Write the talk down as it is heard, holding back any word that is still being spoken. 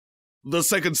The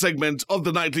second segment of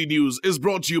the nightly news is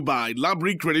brought to you by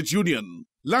Labrie Credit Union.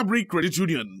 Labrie Credit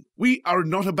Union. We are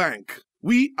not a bank.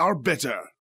 We are better.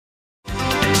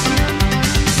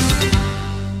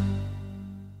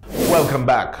 Welcome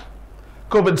back.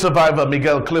 COVID survivor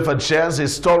Miguel Clifford shares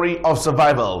his story of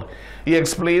survival. He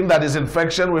explained that his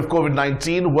infection with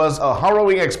COVID-19 was a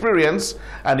harrowing experience,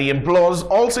 and he implores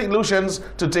all St. Lucians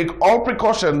to take all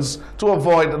precautions to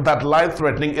avoid that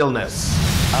life-threatening illness.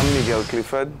 I'm Miguel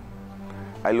Clifford.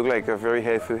 I look like a very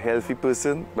healthy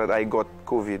person, but I got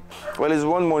COVID. Well, it's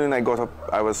one morning I got up,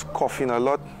 I was coughing a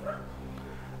lot,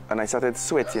 and I started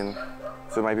sweating.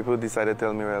 So my people decided to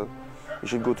tell me, well, you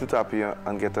should go to Tapia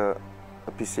and get a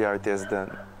PCR test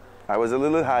done. I was a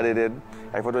little hard-headed.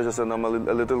 I thought it was just a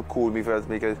little cold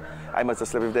because I must have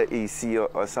slept with the AC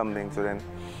or something. So then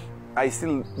I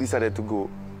still decided to go.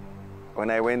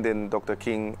 When I went in, Dr.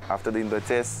 King, after doing the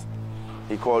test,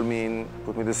 he called me in,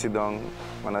 put me to sit down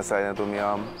on the side and told me,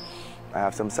 I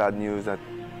have some sad news that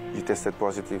you tested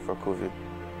positive for COVID.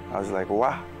 I was like,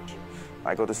 wow.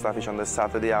 I got to Starfish on the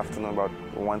Saturday afternoon about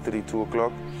 1:30, 2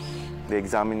 o'clock. They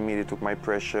examined me, they took my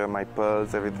pressure, my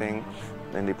pulse, everything.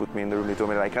 Then they put me in the room. They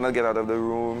told me that I cannot get out of the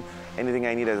room. Anything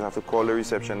I need, I just have to call the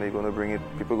reception. They're going to bring it.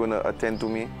 People are going to attend to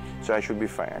me, so I should be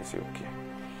fine. I said, okay.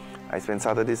 I spent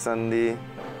Saturday, Sunday.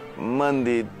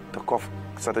 Monday, the cough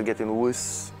started getting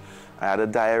worse. I had a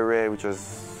diarrhea, which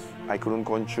was, I couldn't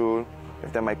control.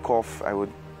 Every time I cough, I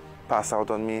would pass out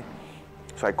on me.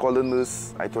 So I called the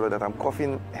nurse. I told her that I'm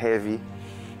coughing heavy.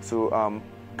 So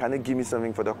can you give me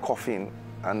something for the coughing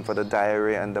and for the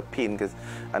diarrhea and the pain,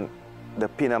 and the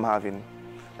pain I'm having.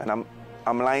 And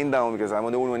I'm lying down because I'm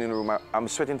the only one in the room. I'm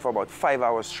sweating for about 5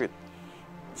 hours straight.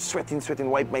 Sweating,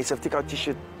 wipe myself, take out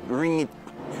t-shirt, wring it,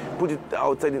 put it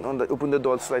outside, open the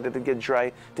door slightly to get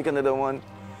dry, take another one.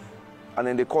 And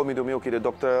then they called me to me, okay, the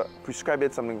doctor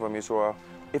prescribed something for me, so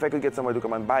if I could get somebody to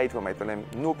come and buy it for me, I told them,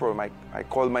 no problem. I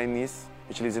called my niece,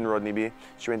 which lives in Rodney Bay.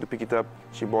 She went to pick it up,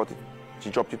 she bought it, she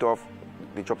dropped it off.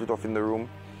 They dropped it off in the room.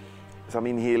 Some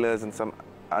inhalers and some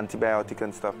antibiotic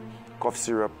and stuff, cough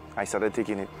syrup. I started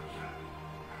taking it.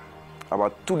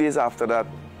 About 2 days after that,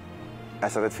 I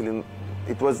started feeling,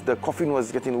 the coughing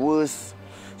was getting worse.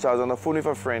 So I was on the phone with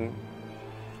a friend,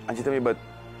 and she told me, but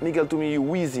Miguel told me you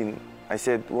wheezing. I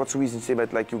said, what's wheezing? She said,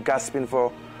 but like you gasping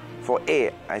for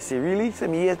air. I said, really? She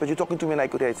said, yes, but you're talking to me and I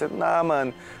could hear. I said, nah,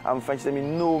 man, I'm fine. She said,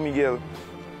 no, Miguel,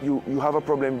 you have a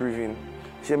problem breathing.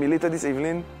 She said, later this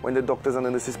evening, when the doctors and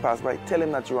the nurses pass by, tell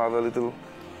them that you have a little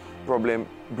problem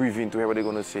breathing to hear what they're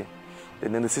going to say.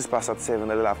 Then the nurses pass at 7, a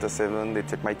little after 7, they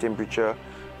check my temperature.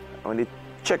 When they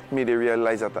checked me, they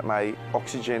realized that my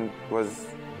oxygen was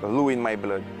low in my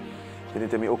blood. Then they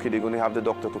tell me, okay, they're going to have the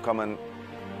doctor to come and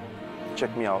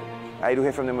check me out. I do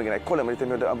hear from them again. I call them and they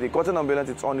tell me, they got an ambulance,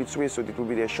 it's on its way, so it will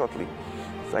be there shortly.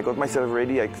 So I got myself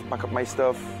ready, I pack up my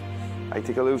stuff, I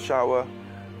take a little shower,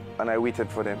 and I waited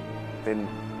for them. Then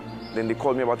they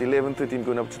called me about 11:13,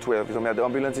 going up to 12. They told me, the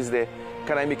ambulance is there.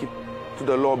 Can I make it to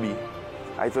the lobby?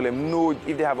 I told them, no,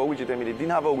 if they have a wheelchair. They told me they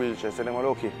didn't have a wheelchair. I said, well,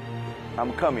 okay,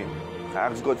 I'm coming. I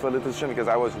asked God for a little strength because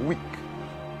I was weak.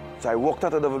 So I walked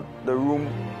out of the room.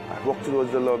 I walked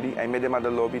towards the lobby. I met them at the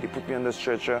lobby. They put me on the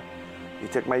stretcher. They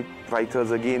checked my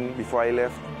vitals again before I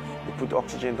left. They put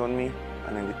oxygen on me,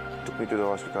 and then they took me to the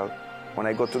hospital. When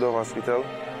I got to the hospital,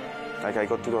 I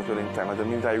got to the hospital in time. At the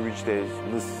minute I reached there,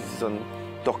 nurses and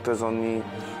doctors on me,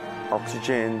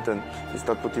 oxygen, and they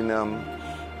start putting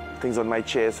things on my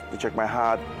chest to check my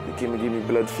heart. They came and gave me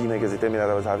blood thinner because they told me that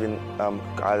I was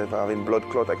having blood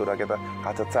clot. I could get a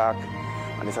heart attack.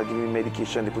 And they started giving me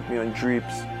medication. They put me on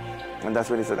drips. And that's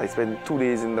when they said I spent 2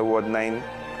 days in the ward 9.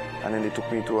 And then they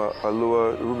took me to a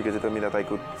lower room because they told me that I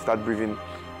could start breathing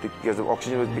because the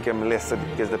oxygen became lesser.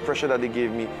 Because the pressure that they gave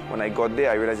me, when I got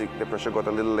there, I realized the pressure got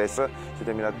a little lesser. So they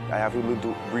told me that I have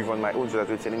to breathe on my own, so that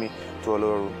they were sending me to a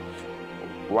lower room.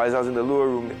 While I was in the lower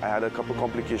room, I had a couple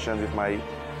complications with my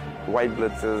white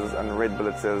blood cells and red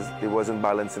blood cells. It wasn't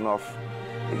balanced enough.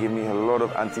 They gave me a lot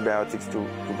of antibiotics to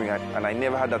bring out, and I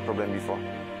never had that problem before.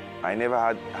 I never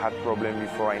had heart problem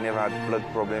before. I never had blood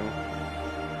problem.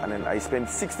 And then I spent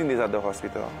 16 days at the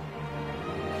hospital.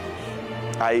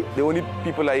 The only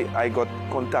people I got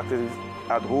contacted with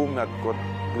at home that got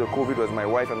the COVID was my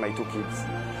wife and my 2 kids.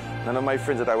 None of my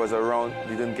friends that I was around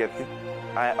didn't get it.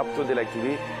 Up to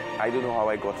today, I don't know how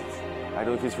I got it. I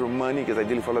don't know if it's from money, because I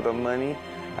deal with a lot of money.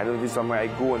 I don't know if it's somewhere I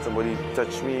go and somebody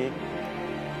touch me.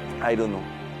 I don't know.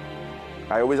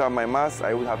 I always have my mask.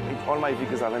 I always have all my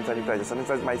vehicles have hand sanitizer.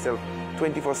 Sanitize myself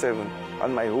 24/7.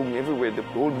 On my home, everywhere, the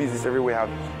whole business, everywhere have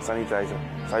sanitizer.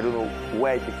 So I don't know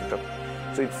where I picked it up.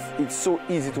 So it's so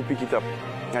easy to pick it up,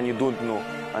 and you don't know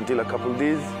until a couple of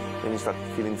days. then you start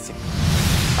feeling sick.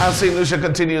 As St. Lucia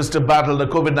continues to battle the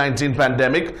COVID-19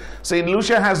 pandemic, St.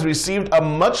 Lucia has received a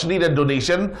much-needed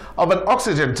donation of an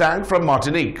oxygen tank from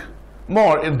Martinique.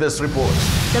 More in this report.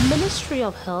 The Ministry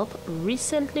of Health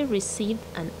recently received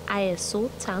an ISO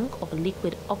tank of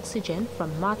liquid oxygen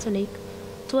from Martinique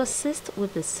to assist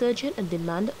with the surging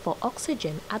demand for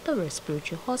oxygen at the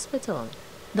respiratory hospital.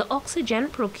 The oxygen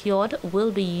procured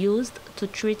will be used to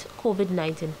treat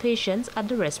COVID-19 patients at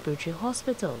the respiratory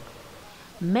hospital.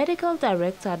 Medical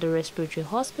Director at the Respiratory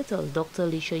Hospital, Dr.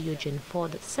 Alicia Eugene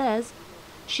Ford, says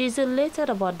she is elated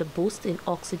about the boost in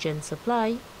oxygen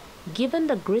supply, given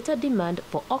the greater demand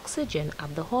for oxygen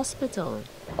at the hospital.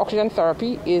 Oxygen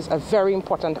therapy is a very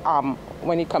important arm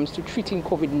when it comes to treating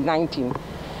COVID-19.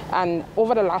 And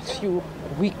over the last few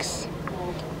weeks,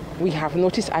 we have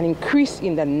noticed an increase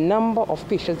in the number of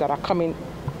patients that are coming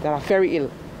that are very ill,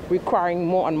 requiring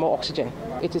more and more oxygen.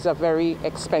 It is a very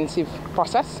expensive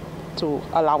process to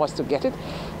allow us to get it.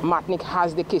 Martinique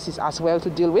has the cases as well to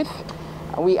deal with.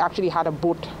 We actually had a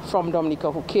boat from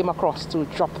Dominica who came across to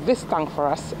drop this tank for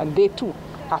us, and they too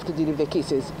have to deal with their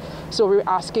cases. So we're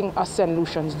asking us St.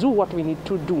 Lucians, do what we need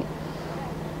to do.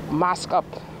 Mask up,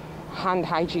 hand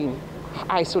hygiene,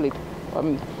 isolate,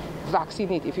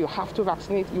 vaccinate. If you have to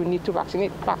vaccinate, you need to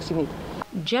vaccinate, vaccinate.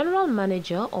 General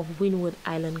Manager of Windward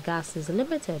Island Gases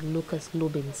Limited, Lucas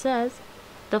Lubin, says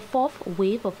the fourth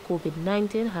wave of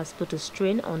COVID-19 has put a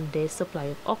strain on their supply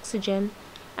of oxygen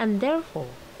and therefore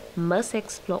must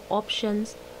explore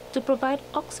options to provide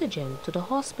oxygen to the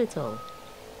hospital.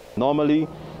 Normally,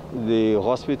 the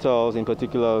hospitals, in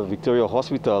particular Victoria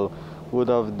Hospital, would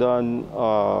have done,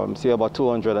 say, about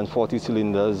 240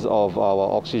 cylinders of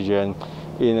our oxygen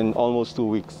in almost 2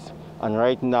 weeks. And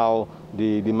right now,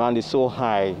 the demand is so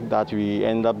high that we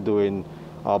end up doing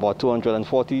about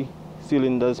 240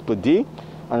 cylinders per day.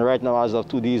 And right now, as of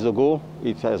 2 days ago,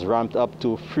 it has ramped up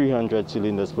to 300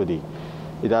 cylinders per day.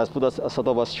 It has put us a sort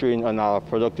of a strain on our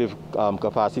productive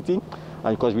capacity.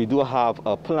 And because we do have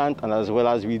a plant, and as well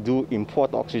as we do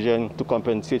import oxygen to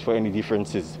compensate for any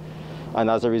differences. And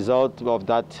as a result of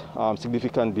that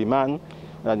significant demand,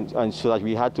 and so that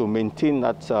we had to maintain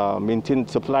that, maintain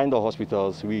supply in the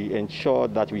hospitals, we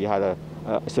ensured that we had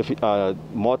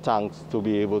more tanks to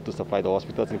be able to supply the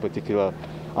hospitals, in particular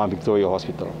Victoria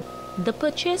Hospital. The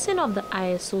purchasing of the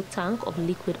ISO tank of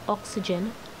liquid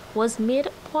oxygen was made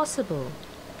possible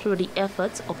through the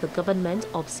efforts of the government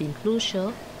of St.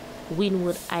 Lucia,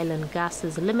 Windward Island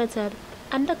Gases Limited,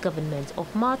 and the government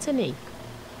of Martinique.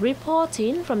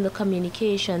 Reporting from the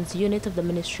Communications Unit of the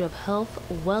Ministry of Health,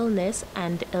 Wellness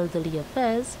and Elderly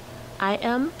Affairs, I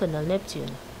am Pernell Neptune.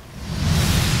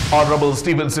 Honorable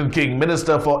Stephenson King,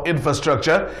 Minister for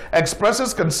Infrastructure,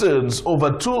 expresses concerns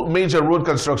over 2 major road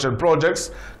construction projects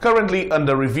currently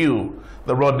under review,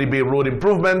 the Rodney Bay Road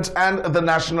Improvement and the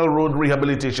National Road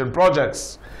Rehabilitation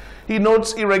Projects. He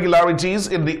notes irregularities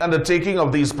in the undertaking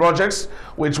of these projects,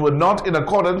 which were not in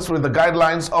accordance with the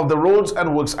guidelines of the Roads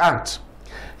and Works Act.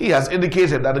 He has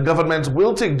indicated that the government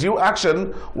will take due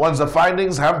action once the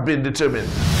findings have been determined.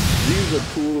 These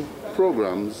are 2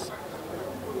 programs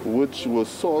which were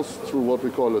sourced through what we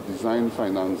call a design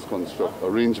finance construct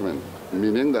arrangement,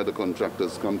 meaning that the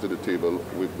contractors come to the table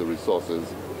with the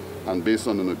resources and based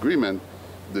on an agreement,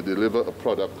 they deliver a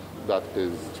product that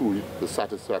is to the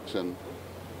satisfaction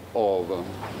of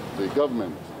the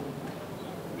government.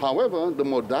 However, the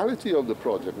modality of the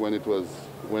project when it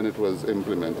was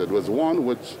implemented was one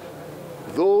which,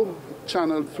 though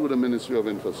channeled through the Ministry of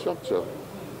Infrastructure,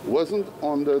 wasn't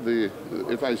under the,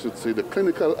 if I should say, the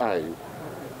clinical eye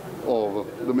of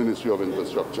the Ministry of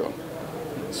Infrastructure.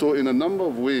 So in a number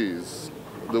of ways,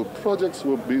 the projects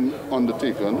were being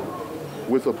undertaken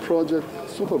with a project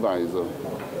supervisor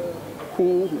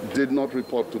who did not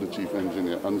report to the chief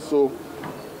engineer. And so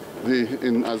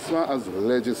as far as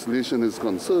legislation is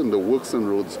concerned, the Works and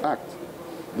Roads Act,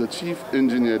 the chief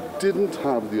engineer didn't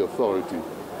have the authority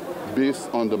based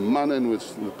on the manner in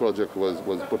which the project was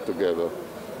put together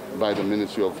by the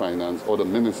Ministry of Finance or the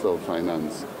Minister of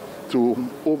Finance to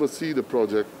oversee the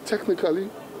project technically,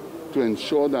 to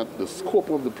ensure that the scope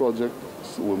of the project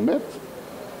were met,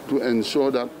 to ensure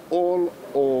that all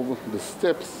of the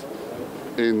steps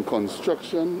in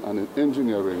construction and in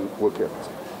engineering were kept.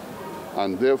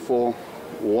 And therefore,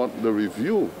 what the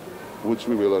review, which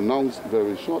we will announce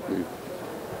very shortly,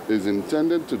 is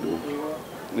intended to do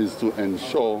is to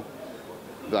ensure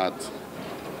that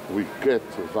we get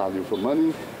value for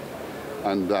money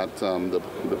and that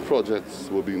the projects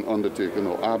were being undertaken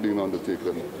or are being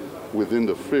undertaken within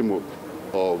the framework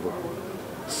of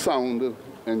sound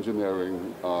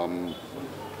engineering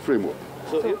framework.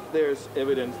 So if there's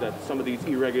evidence that some of these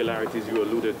irregularities you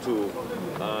alluded to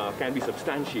can be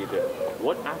substantiated,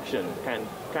 what action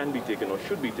can be taken or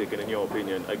should be taken, in your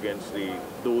opinion, against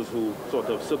those who sort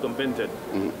of circumvented,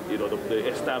 the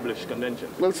established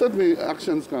conventions? Well, certainly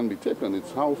actions can be taken.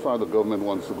 It's how far the government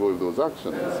wants to go with those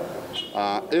actions.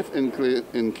 If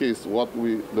in case what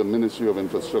the Ministry of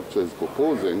Infrastructure is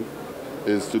proposing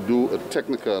is to do a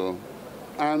technical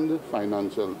and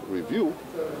financial review,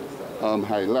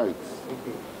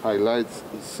 highlights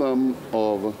some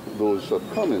of those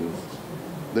shortcomings,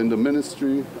 then the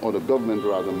ministry, or the government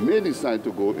rather, may decide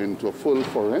to go into a full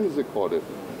forensic audit,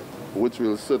 which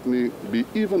will certainly be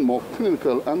even more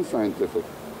clinical and scientific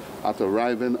at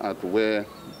arriving at where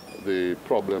the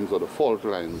problems or the fault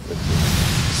lines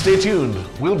exist. Stay tuned.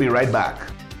 We'll be right back.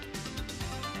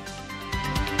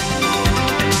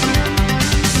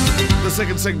 The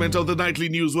second segment of the Nightly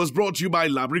News was brought to you by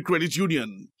Labrie Credit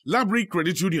Union. Labrie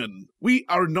Credit Union. We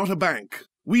are not a bank.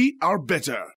 We are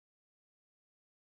better.